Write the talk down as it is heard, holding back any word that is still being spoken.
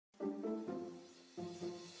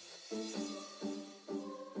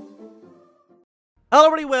Hello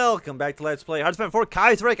everybody, welcome back to Let's Play HOI4 for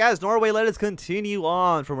Kaiserreich as Norway. Let us continue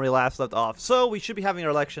on from where we last left off. So we should be having our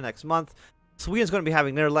election next month. Sweden's going to be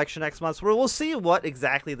having their election next month, so we'll see what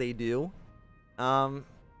exactly they do.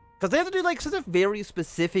 Because they have to do like such a very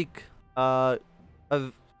specific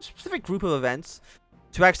group of events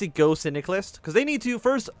to actually go syndicalist. Because they need to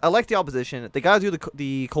first elect the opposition, they got to do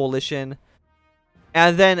the coalition,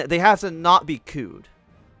 and then they have to not be couped.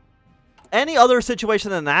 Any other situation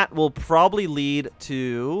than that will probably lead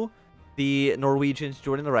to the Norwegians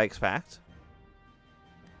joining the Reichspakt.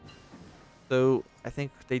 So, I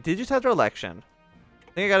think they did just have their election.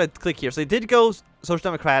 I think I gotta click here. So, they did go Social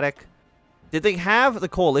Democratic. Did they have the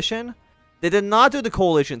coalition? They did not do the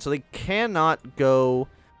coalition, so they cannot go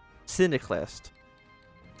syndicalist.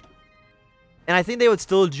 And I think they would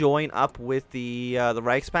still join up with the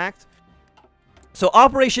Reichspakt. So,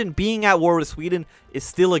 Operation Being at War with Sweden is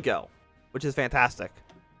still a go, which is fantastic.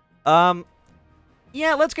 Yeah,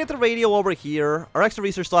 let's get the radio over here. Our extra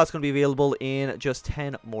research slot's going to be available in just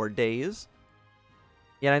 10 more days.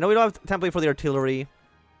 Yeah, I know we don't have template for the artillery.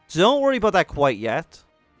 So don't worry about that quite yet.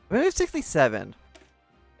 I mean, we have 67.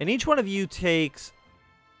 And each one of you takes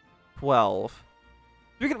 12.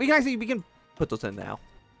 We can put those in now.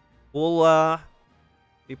 We'll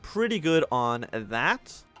be pretty good on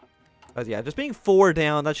that. But yeah, just being 4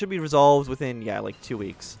 down, that should be resolved within, yeah, like 2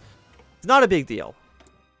 weeks. It's not a big deal.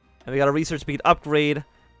 And we got a research speed upgrade.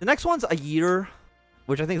 The next one's a year,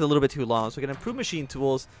 which I think is a little bit too long. So we can improve machine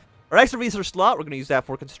tools. Our extra research slot, we're going to use that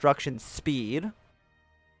for construction speed.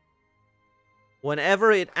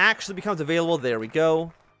 Whenever it actually becomes available, there we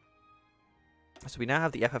go. So we now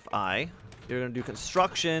have the FFI. We're going to do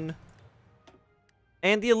construction.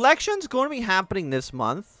 And the election's going to be happening this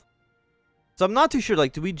month. So I'm not too sure,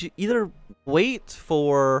 like, do we either wait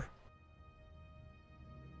for...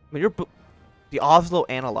 I mean, you're the Oslo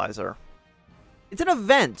Analyzer. It's an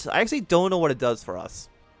event. I actually don't know what it does for us.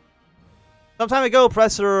 Some time ago,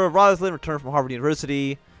 Professor Roslin returned from Harvard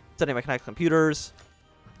University, studying mechanical computers.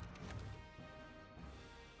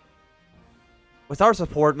 With our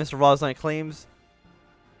support, Mr. Roslin claims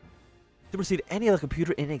to supersede any other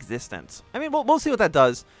computer in existence. I mean, we'll see what that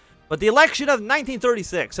does. But the election of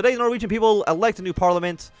 1936. Today, the Norwegian people elect a new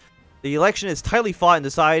parliament. The election is tightly fought and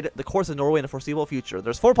decide the course of Norway in the foreseeable future.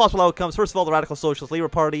 There's 4 possible outcomes. First of all, the Radical Socialist Labour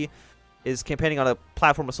Party is campaigning on a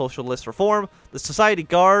platform of socialist reform. The Society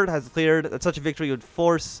Guard has declared that such a victory would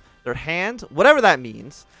force their hand, whatever that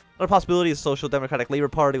means. Another possibility is the Social Democratic Labour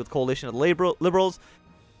Party with coalition of the Liberals.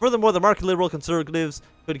 Furthermore, the market liberal conservatives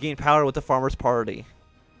could gain power with the Farmers' Party.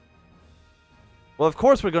 Well, of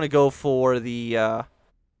course, we're going to go for the...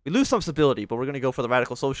 we lose some stability, but we're going to go for the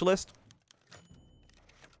Radical Socialist.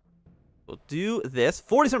 We'll do this.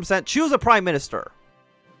 47%. Choose a prime minister.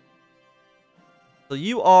 So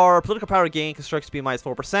you are political power gain, construction speed minus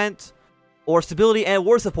 4%, or stability and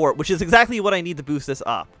war support, which is exactly what I need to boost this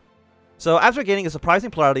up. So after gaining a surprising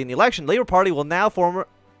plurality in the election, Labour Party will now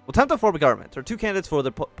attempt to form a government. There are 2 candidates for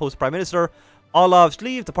the post prime minister. Olav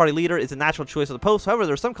Sleeve, the party leader, is a natural choice of the post. However,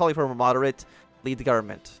 there are some calling for a more moderate lead the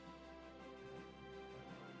government.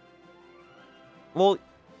 Well,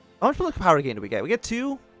 how much political power gain do we get? We get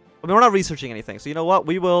 2. I mean, we're not researching anything, so you know what?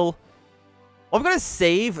 We will... Well, I'm going to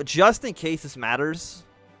save just in case this matters.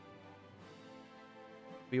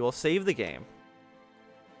 We will save the game.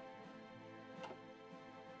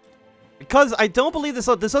 Because I don't believe this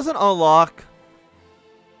doesn't unlock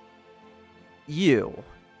you.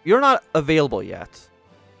 You're not available yet.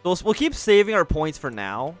 So we'll keep saving our points for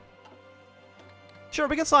now. Sure,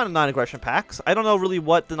 we can sign non-aggression pacts. I don't know really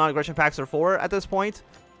what the non-aggression pacts are for at this point.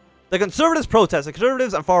 The Conservatives protest. The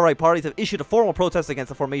Conservatives and far-right parties have issued a formal protest against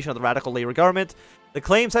the formation of the Radical Labour government. The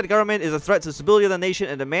claim said the government is a threat to the stability of the nation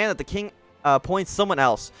and demand that the king appoints someone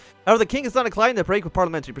else. However, the king is not inclined to break with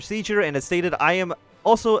parliamentary procedure and has stated, I am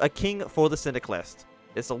also a king for the syndicalist.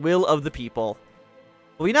 It's the will of the people.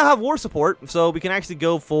 But we now have war support, so we can actually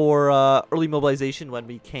go for early mobilization when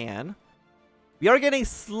we can. We are getting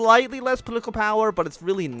slightly less political power, but it's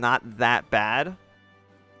really not that bad.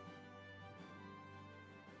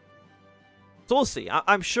 So we'll see.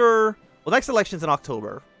 I'm sure... Well, next election's in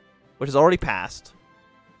October, which has already passed.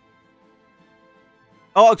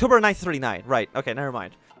 Oh, October 1939. Right. Okay, never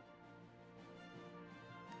mind.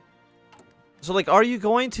 So, like, are you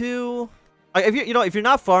going to... if you're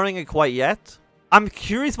not farming it quite yet, I'm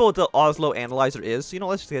curious about what the Oslo Analyzer is. So,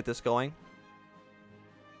 let's just get this going.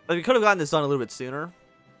 Like, we could have gotten this done a little bit sooner.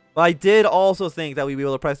 But I did also think that we'd be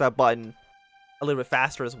able to press that button a little bit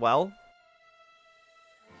faster as well.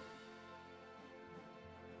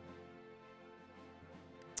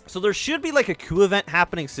 So there should be like a coup event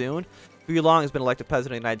happening soon. Fu Long has been elected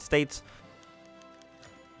president of the United States.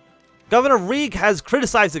 Governor Rig has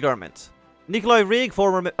criticized the government. Nikolai Rig,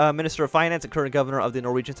 former Minister of Finance and current governor of the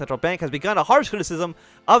Norwegian Central Bank, has begun a harsh criticism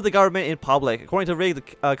of the government in public. According to Rig,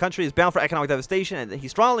 the country is bound for economic devastation, and he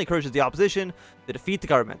strongly encourages the opposition to defeat the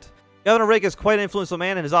government. Governor Rig is quite an influential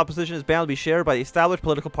man, and his opposition is bound to be shared by the established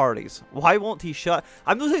political parties. Why won't he shut?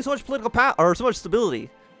 I'm losing so much political power, or so much stability.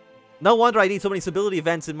 No wonder I need so many stability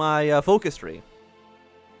events in my focus tree.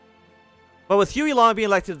 But with Huey Long being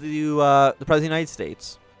elected to the President of the United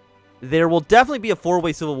States, there will definitely be a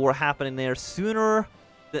four-way civil war happening there sooner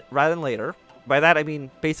rather than later. By that, I mean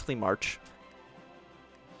basically March.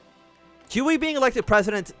 Huey being elected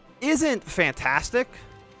president isn't fantastic.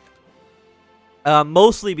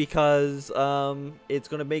 Mostly because it's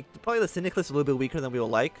going to make probably the Cynic list a little bit weaker than we will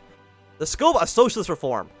like. The scope of socialist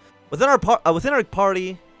reform. Within our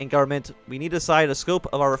party and government, we need to decide the scope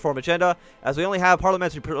of our reform agenda. As we only have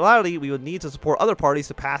parliamentary plurality, we would need to support other parties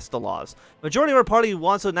to pass the laws. The majority of our party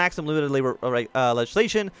wants to enact some limited labor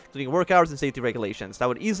legislation, including work hours and safety regulations, that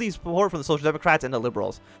would easily support from the Social Democrats and the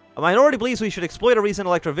Liberals. A minority believes we should exploit a recent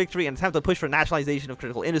electoral victory and attempt to push for nationalization of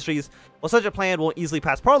critical industries. While such a plan won't easily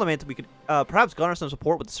pass Parliament, we could perhaps garner some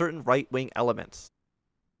support with certain right-wing elements.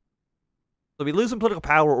 So we lose some political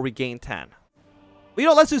power or we gain 10. But, you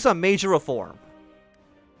know, let's do some major reform.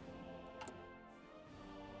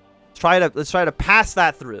 Let's try to pass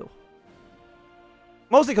that through.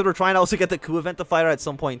 Mostly because we're trying to also get the coup event to fire at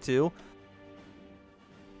some point too.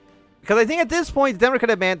 Because I think at this point the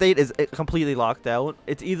Democratic mandate is completely locked out.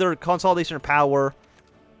 It's either consolidation of power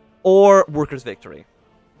or workers' victory.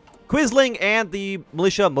 Quisling and the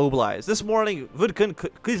militia mobilized. This morning, Vidkun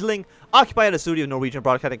Quisling occupied a studio of Norwegian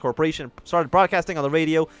Broadcasting Corporation, started broadcasting on the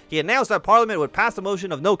radio. He announced that Parliament would pass a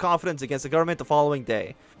motion of no confidence against the government the following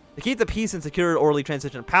day. To keep the peace and secure orderly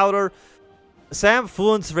transition of power, Sam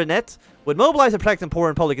Funsrenet would mobilize and protect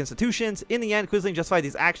important public institutions. In the end, Quisling justified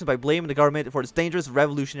these actions by blaming the government for its dangerous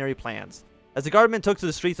revolutionary plans. As the government took to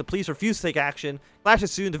the streets, the police refused to take action.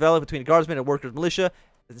 Clashes soon developed between guardsmen and workers' militia,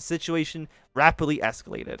 as the situation rapidly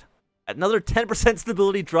escalated. Another 10%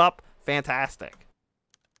 stability drop. Fantastic.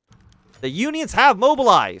 The unions have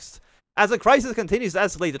mobilized. As the crisis continues to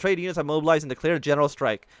escalate, the trade unions have mobilized and declared a general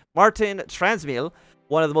strike. Martin Transmiel,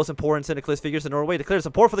 one of the most important syndicalist figures in Norway, declared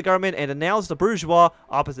support for the government and announced the bourgeois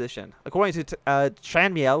opposition. According to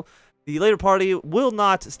Tranmiel, the Labour Party will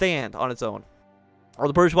not stand on its own. Or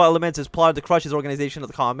the bourgeois elements has plotted to crush his organization of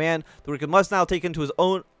the common man. The worker must now take into his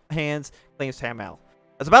own hands, claims Tranmiel.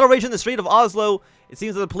 As the battle rages in the street of Oslo, it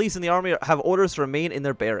seems that the police and the army have orders to remain in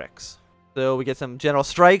their barracks. So we get some general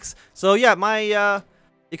strikes. So yeah, my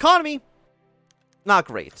economy, not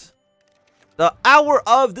great. The hour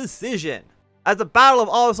of decision. As the Battle of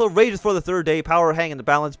Oslo rages for the third day, power hang in the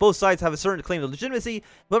balance. Both sides have a certain claim to legitimacy.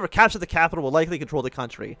 Whoever captures the capital will likely control the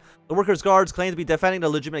country. The workers' guards claim to be defending the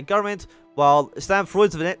legitimate government, while Sam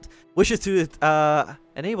Freud's wishes to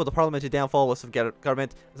enable the parliamentary downfall of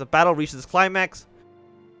government. As the battle reaches its climax,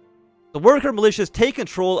 the worker militias take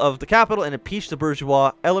control of the capital and impeach the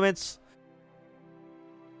bourgeois elements.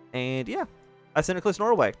 And yeah, that's Syndicalist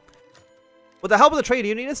Norway. With the help of the trade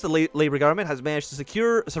unionists, the Labour government has managed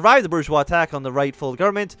to survive the bourgeois attack on the rightful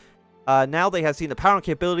government. Now they have seen the power and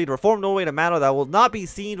capability to reform Norway in a manner that will not be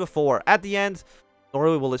seen before. At the end,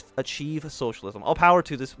 Norway will achieve socialism. All power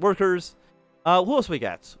to the workers. Who else we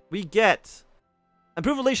get? We get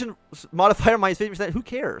improved relation modifier minus 50%. Who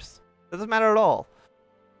cares? That doesn't matter at all.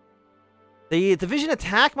 The division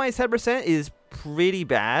attack minus 10% is pretty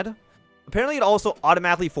bad. Apparently, it also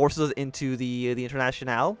automatically forces us into the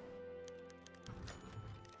Internationale.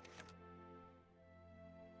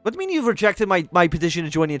 What do you mean you've rejected my petition to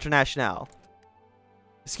join the Internationale?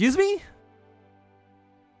 Excuse me?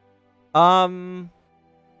 I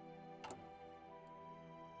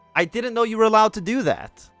didn't know you were allowed to do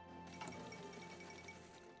that.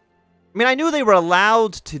 I mean, I knew they were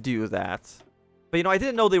allowed to do that. But, you know, I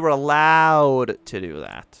didn't know they were allowed to do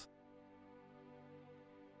that.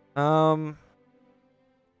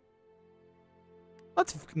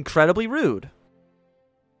 That's incredibly rude.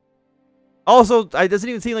 Also, it doesn't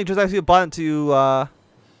even seem like there's actually a button to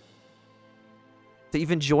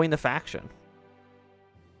even join the faction.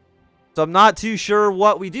 So I'm not too sure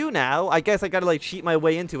what we do now. I guess I gotta, like, cheat my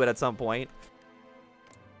way into it at some point.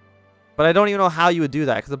 But I don't even know how you would do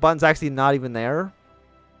that, because the button's actually not even there.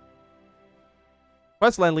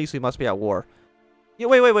 Press Lend-Lease, we must be at war. Yeah,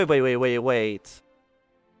 wait.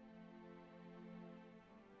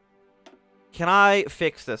 Can I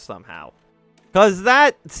fix this somehow? Because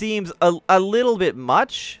that seems a little bit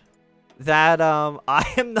much. That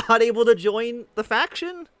I am not able to join the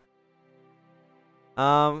faction.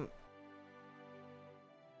 Let's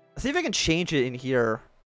see if I can change it in here.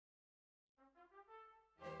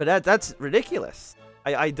 But that's ridiculous.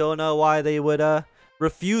 I don't know why they would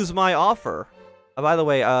refuse my offer. By the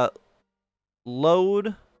way,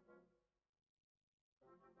 load.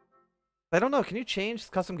 I don't know. Can you change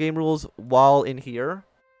custom game rules while in here?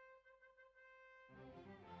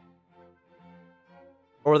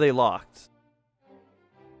 Or are they locked?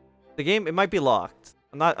 The game, it might be locked.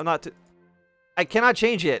 I cannot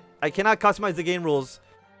change it. I cannot customize the game rules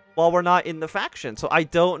while we're not in the faction. So I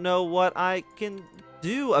don't know what I can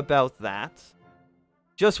do about that.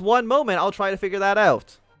 Just one moment. I'll try to figure that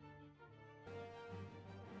out.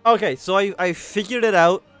 Okay, so I figured it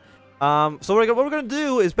out. So what we're going to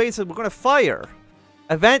do is basically we're going to fire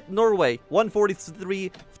Event Norway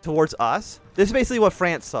 143 towards us. This is basically what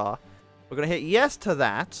France saw. We're going to hit yes to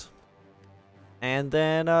that. And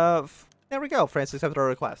then, there we go. France accepted our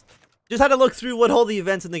request. Just had to look through what all the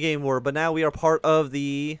events in the game were, but now we are part of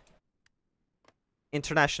the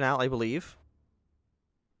International, I believe.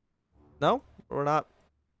 No? We're not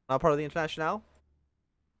part of the International?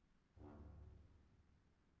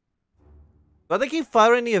 But they keep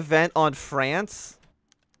firing the event on France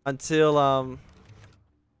until, I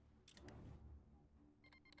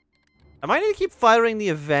might need to keep firing the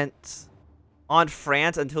event on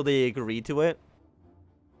France until they agree to it.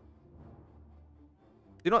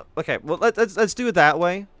 You know, okay, well, let's do it that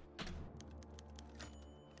way.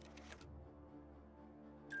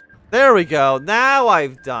 There we go. Now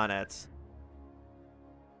I've done it.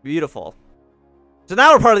 Beautiful. So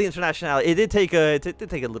now we're part of the International. It did take a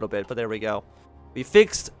little bit, but there we go. We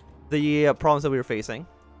fixed the problems that we were facing.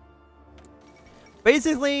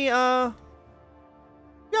 Basically, yeah,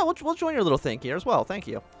 we'll join your little thing here as well. Thank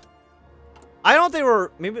you. I don't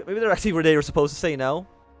think maybe they're actually where they were supposed to say no,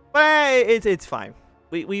 but it's fine.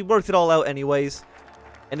 We worked it all out anyways,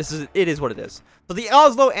 and it is what it is. So the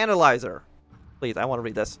Oslo Analyzer. Please, I want to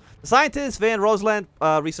read this. The scientist Van Rosland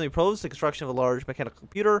recently proposed the construction of a large mechanical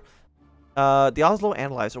computer. The Oslo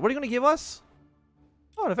Analyzer. What are you going to give us?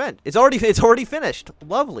 Oh, an event. It's already finished.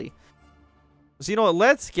 Lovely. So you know what?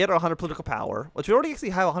 Let's get our 100 political power, which we already actually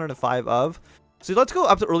have 105 of. So let's go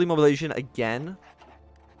up to early mobilization again,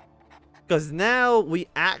 because now we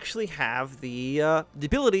actually have the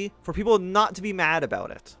ability for people not to be mad about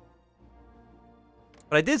it.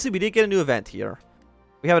 But I did see we did get a new event here.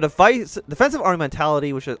 We have a defensive army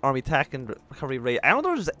mentality, which is army attack and recovery rate. I don't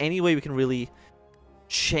know if there's any way we can really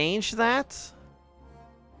change that.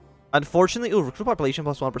 Unfortunately, recruit population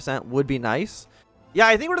plus 1% would be nice. Yeah,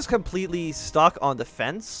 I think we're just completely stuck on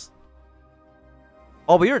defense.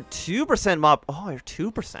 Oh, but you're 2% mob. Oh, you're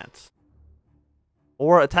 2%.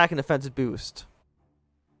 Or attack and defense boost.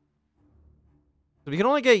 So we can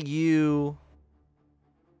only get you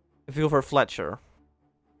if you go for Fletcher.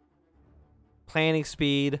 Planning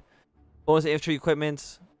speed, bonus infantry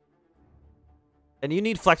equipment, and you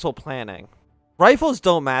need flexible planning. Rifles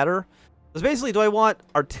don't matter. Because basically, do I want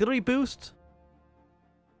artillery boost?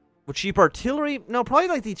 With cheap artillery? No, probably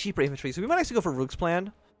like the cheaper infantry. So we might actually go for Rook's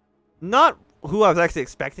plan. Not who I was actually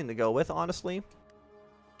expecting to go with, honestly.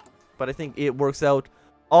 But I think it works out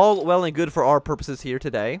all well and good for our purposes here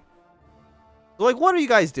today. So, like, what are you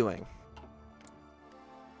guys doing?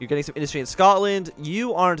 You're getting some industry in Scotland.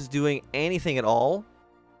 You aren't doing anything at all.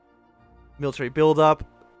 Military buildup.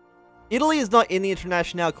 Italy is not in the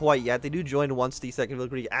International quite yet. They do join once the Second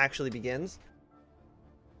World War actually begins.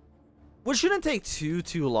 Which shouldn't take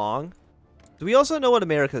too long. Do we also know what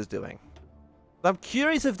America is doing? I'm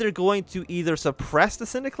curious if they're going to either suppress the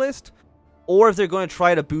Syndicalist or if they're going to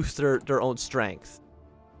try to boost their own strength.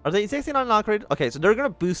 Are they 69 non-upgrade? Okay, so they're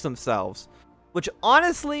going to boost themselves. Which,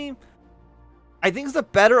 honestly, I think is the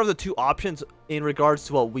better of the two options in regards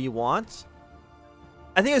to what we want.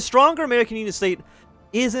 I think a stronger American Union state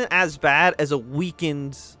isn't as bad as a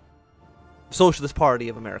weakened Socialist Party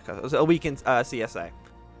of America. A weakened CSA.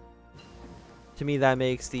 To me, that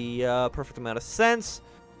makes the perfect amount of sense.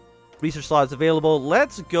 Research slots available.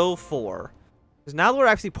 Let's go for... Because now we're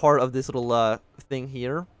actually part of this little thing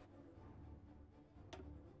here.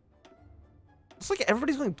 It's like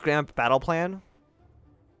everybody's going to grab battle plan.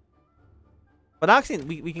 But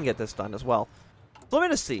actually, we can get this done as well. So let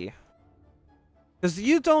me just see. Because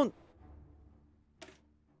you don't...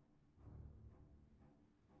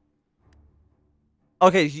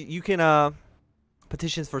 Okay, you can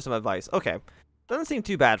petitions for some advice. Okay. Doesn't seem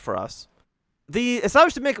too bad for us. The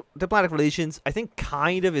established diplomatic relations, I think,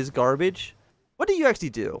 kind of is garbage. What do you actually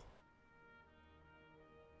do?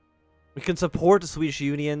 We can support the Swedish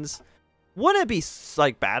unions. Wouldn't it be,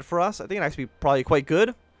 like, bad for us? I think it'd actually be probably quite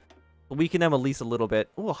good. Weaken them at least a little bit.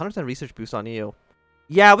 Ooh, 100% research boost on you.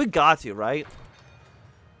 Yeah, we got to, right?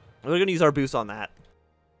 We're going to use our boost on that.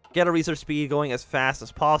 Get a research speed going as fast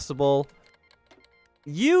as possible.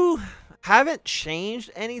 You haven't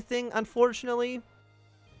changed anything, unfortunately.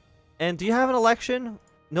 And do you have an election?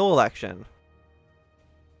 No election.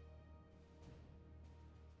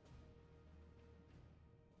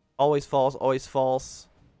 Always false, always false.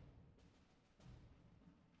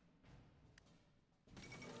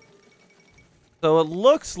 So it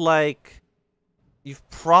looks like you've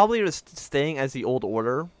probably just staying as the old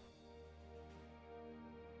order.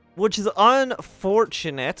 Which is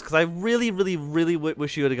unfortunate, because I really, really, really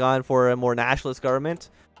wish you would have gone for a more nationalist government.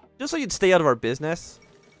 Just so you'd stay out of our business.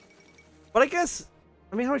 But I guess,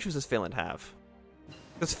 I mean, how many troops does Finland have?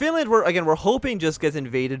 Because Finland, we're hoping just gets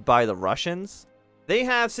invaded by the Russians. They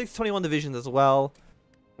have 621 divisions as well.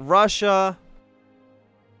 Russia,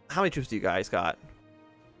 how many troops do you guys got?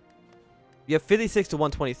 You have 56 to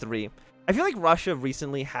 123. I feel like Russia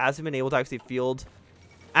recently hasn't been able to actually field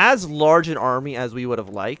as large an army as we would have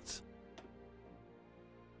liked.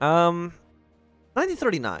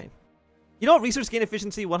 1939. You know what? Research gain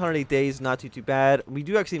efficiency, 108 days, not too bad. We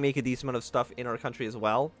do actually make a decent amount of stuff in our country as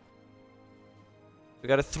well. We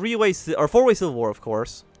got a four-way civil war, of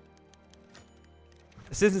course.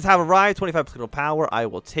 The citizens have arrived, 25 political power. I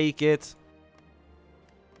will take it.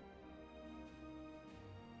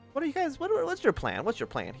 What are you guys? What's your plan? What's your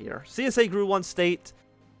plan here? CSA grew one state.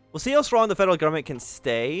 We'll see how strong the federal government can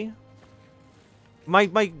stay.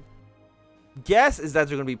 My guess is that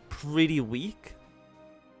they're going to be pretty weak.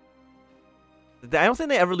 I don't think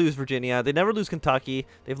they ever lose Virginia. They never lose Kentucky.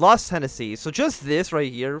 They've lost Tennessee. So just this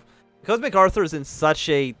right here, because MacArthur is in such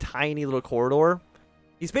a tiny little corridor,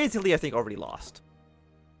 he's basically, I think, already lost.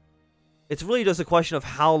 It's really just a question of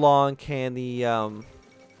how long can the how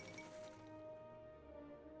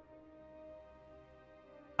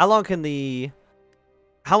long can they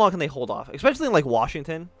hold off? Especially in like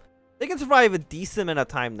Washington. They can survive a decent amount of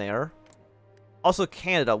time there. Also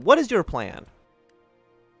Canada, what is your plan?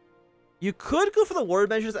 You could go for the Word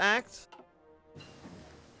Measures Act.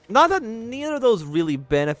 Not that neither of those really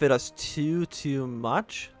benefit us too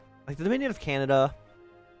much. Like the Dominion of Canada.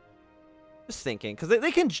 Just thinking, because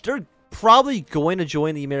they're probably going to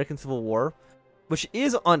join the American Civil War, which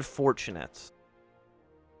is unfortunate.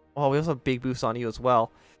 Oh, we also have a big boost on you as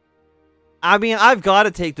well. I mean, I've got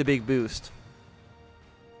to take the big boost.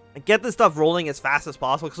 And get this stuff rolling as fast as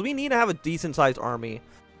possible, because we need to have a decent-sized army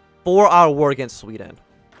for our war against Sweden.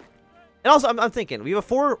 And also, I'm thinking, we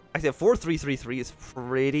have a 4-3-3-3 is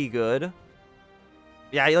pretty good.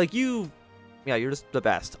 Yeah, like you... Yeah, you're just the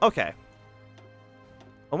best. Okay.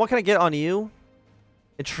 And what can I get on you?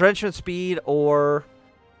 Entrenchment speed, or...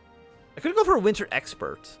 I could go for a winter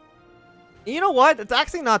expert. You know what? It's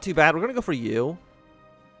actually not too bad. We're going to go for you.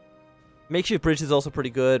 Makeshift bridge is also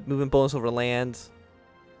pretty good. Movement bonus over land.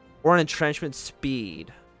 Or an entrenchment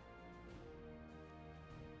speed.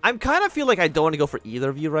 I kind of feel like I don't want to go for either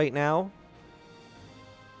of you right now.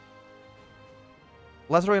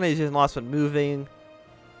 Less organization lost when moving.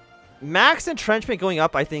 Max entrenchment going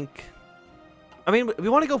up, I think. I mean, we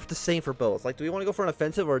want to go for the same for both. Like, do we want to go for an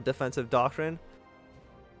offensive or a defensive doctrine?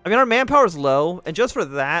 I mean, our manpower is low, and just for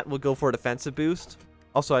that, we'll go for a defensive boost.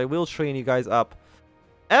 Also, I will train you guys up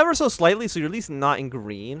ever so slightly, so you're at least not in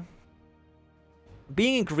green.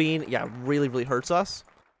 Being in green, yeah, really, really hurts us.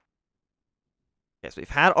 Okay, so we've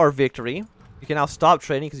had our victory. You can now stop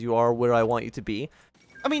training because you are where I want you to be.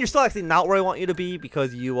 I mean, you're still actually not where I want you to be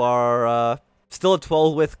because you are still at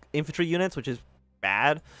 12 with infantry units, which is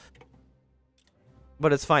bad.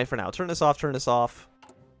 But it's fine for now. Turn this off, turn this off.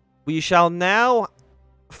 We shall now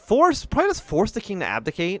probably just force the king to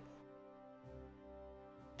abdicate.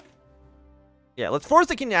 Yeah, let's force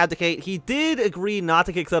the king to abdicate. He did agree not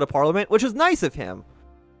to kick us out of parliament, which was nice of him.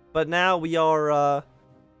 But now we are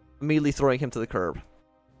immediately throwing him to the curb.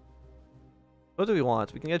 What do we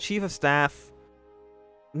want? We can get chief of staff.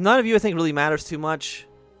 None of you, I think, really matters too much.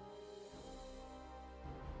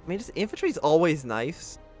 I mean, just infantry is always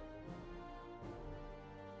nice.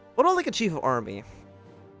 What about like a chief of army?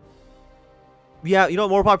 Yeah, you know,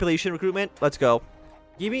 more population recruitment. Let's go.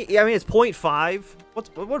 Give me. I mean, it's 0.5.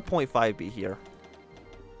 What would 0.5 be here?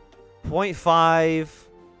 0.5.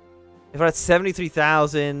 If we're at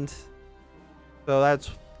 73,000, so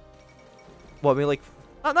that's what I mean. Like,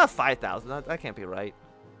 not 5,000. That can't be right.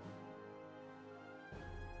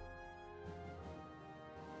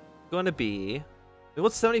 It's going to be.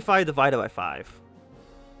 What's 75 divided by 5?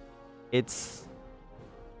 It's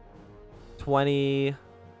 20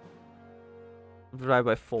 divided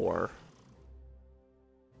by 4.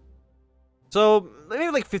 So maybe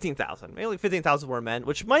like 15,000. Maybe like 15,000 more men,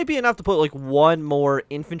 which might be enough to put like one more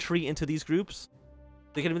infantry into these groups.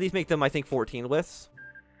 They can at least make them, I think, 14 widths.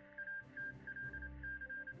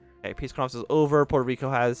 Okay, peace conference is over. Puerto Rico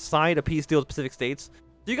has signed a peace deal with Pacific States.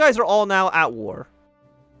 So you guys are all now at war.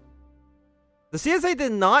 The CSA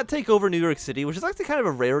did not take over New York City, which is actually kind of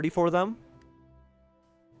a rarity for them.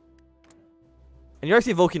 And you're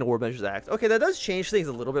actually invoking the War Measures Act. Okay, that does change things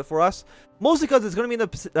a little bit for us. Mostly because it's going to mean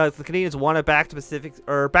the Canadians want it back to Pacific,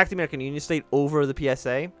 or back to the American Union state over the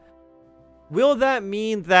PSA. Will that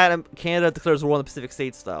mean that Canada declares war on the Pacific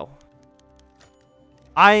States, though?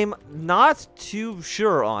 I'm not too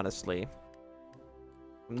sure, honestly.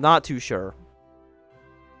 I'm not too sure.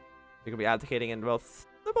 You're going to be abdicating in about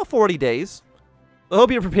 40 days. I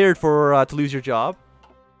hope you're prepared for to lose your job.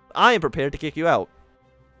 I am prepared to kick you out.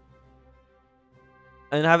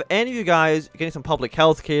 And have any of you guys getting some public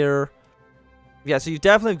health care? Yeah, so you've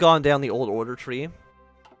definitely gone down the old order tree.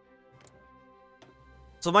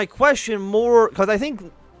 So my question more, because I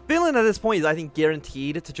think Finland at this point is, I think,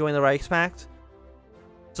 guaranteed to join the Reichspakt.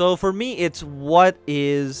 So for me, it's what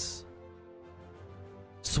is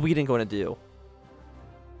Sweden going to do?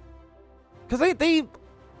 Because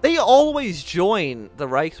they always join the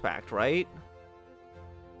Reichspakt, right?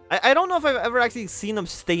 I don't know if I've ever actually seen them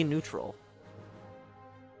stay neutral.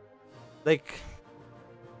 Like,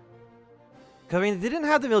 I mean, they didn't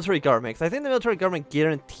have the military government. 'Cause I think the military government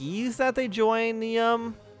guarantees that they join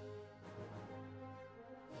the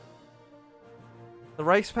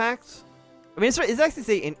Reichspakt. I mean, is it actually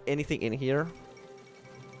say anything in here?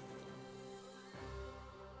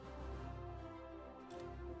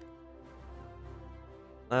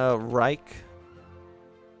 Reich.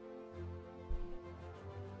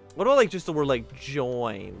 What about, like, just the word, like,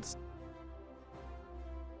 joins?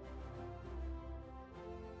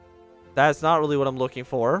 That's not really what I'm looking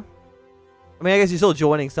for. I mean, I guess you're still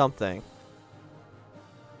joining something.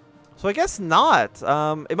 So I guess not.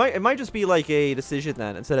 It might just be like a decision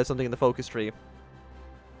then, instead of something in the focus tree.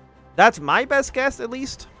 That's my best guess, at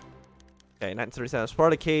least. Okay, 1937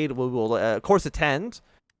 Spartacade. We will, of course, attend.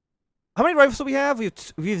 How many rifles do we have? We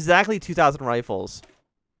have exactly 2,000 rifles.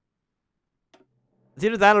 It's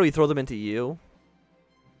either that or we throw them into you.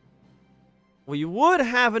 Well, you would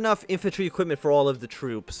have enough infantry equipment for all of the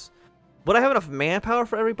troops. Would I have enough manpower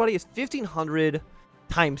for everybody? It's 1,500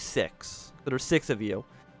 times 6. There are 6 of you,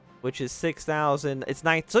 which is 6,000. It's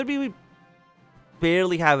 9. So we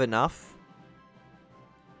barely have enough.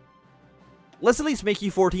 Let's at least make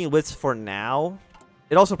you 14 wits for now.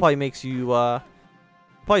 It also probably makes you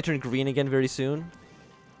probably turn green again very soon.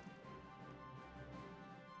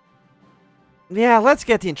 Yeah, let's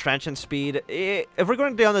get the entrenchment speed. If we're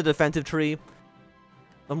going down the defensive tree,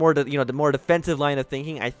 the more defensive line of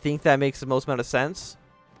thinking, I think that makes the most amount of sense.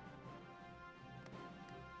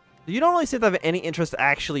 You don't really seem to have any interest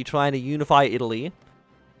actually trying to unify Italy.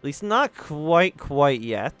 At least not quite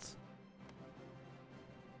yet.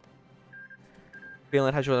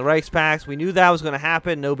 Finland has joined the Reichspakt. We knew that was going to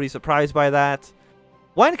happen. Nobody's surprised by that.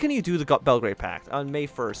 When can you do the Belgrade Pact? On May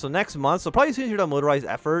 1st. So next month. So probably as soon as you're done motorized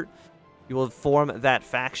effort, you will form that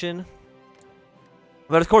faction.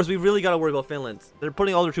 But of course, we really got to worry about Finland. They're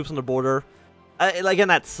putting all their troops on the border. Again,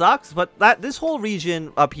 that sucks. But this whole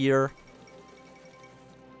region up here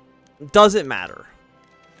doesn't matter.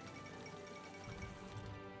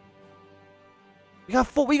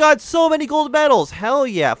 We got so many gold medals. Hell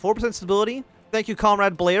yeah. 4% stability. Thank you,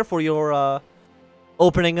 Comrade Blair, for your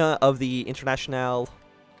opening of the International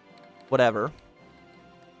whatever.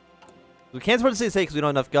 We can't support the CSA because we don't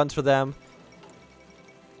have enough guns for them.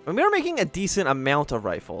 And we are making a decent amount of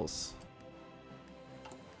rifles.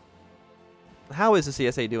 How is the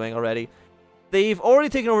CSA doing already? They've already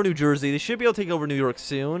taken over New Jersey. They should be able to take over New York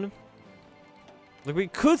soon. Like, we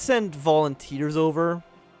could send volunteers over.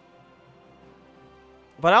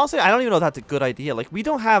 But I'll say I don't even know if that's a good idea. Like, we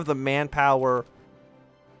don't have the manpower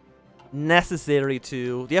necessary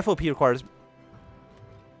to... The FOP requires...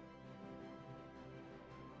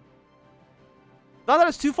 Not that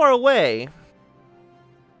it's too far away.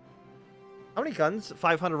 How many guns?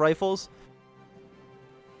 500 rifles?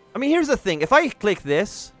 I mean, here's the thing. If I click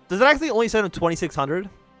this, does it actually only send them 2,600?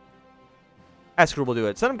 Ask Screw will do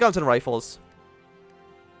it. Send them guns and rifles.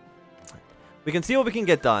 We can see what we can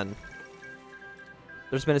get done.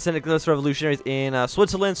 There's been a syndicalist revolutionaries in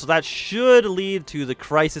Switzerland, so that should lead to the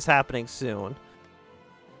crisis happening soon.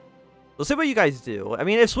 We'll see what you guys do. I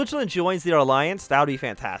mean, if Switzerland joins their alliance, that would be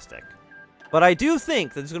fantastic. But I do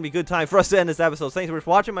think that it's going to be a good time for us to end this episode. Thanks for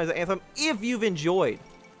watching my Anthem. If you've enjoyed,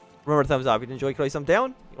 remember to thumbs up. If you enjoyed, click thumbs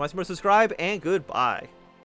down. You want some more, subscribe, and goodbye.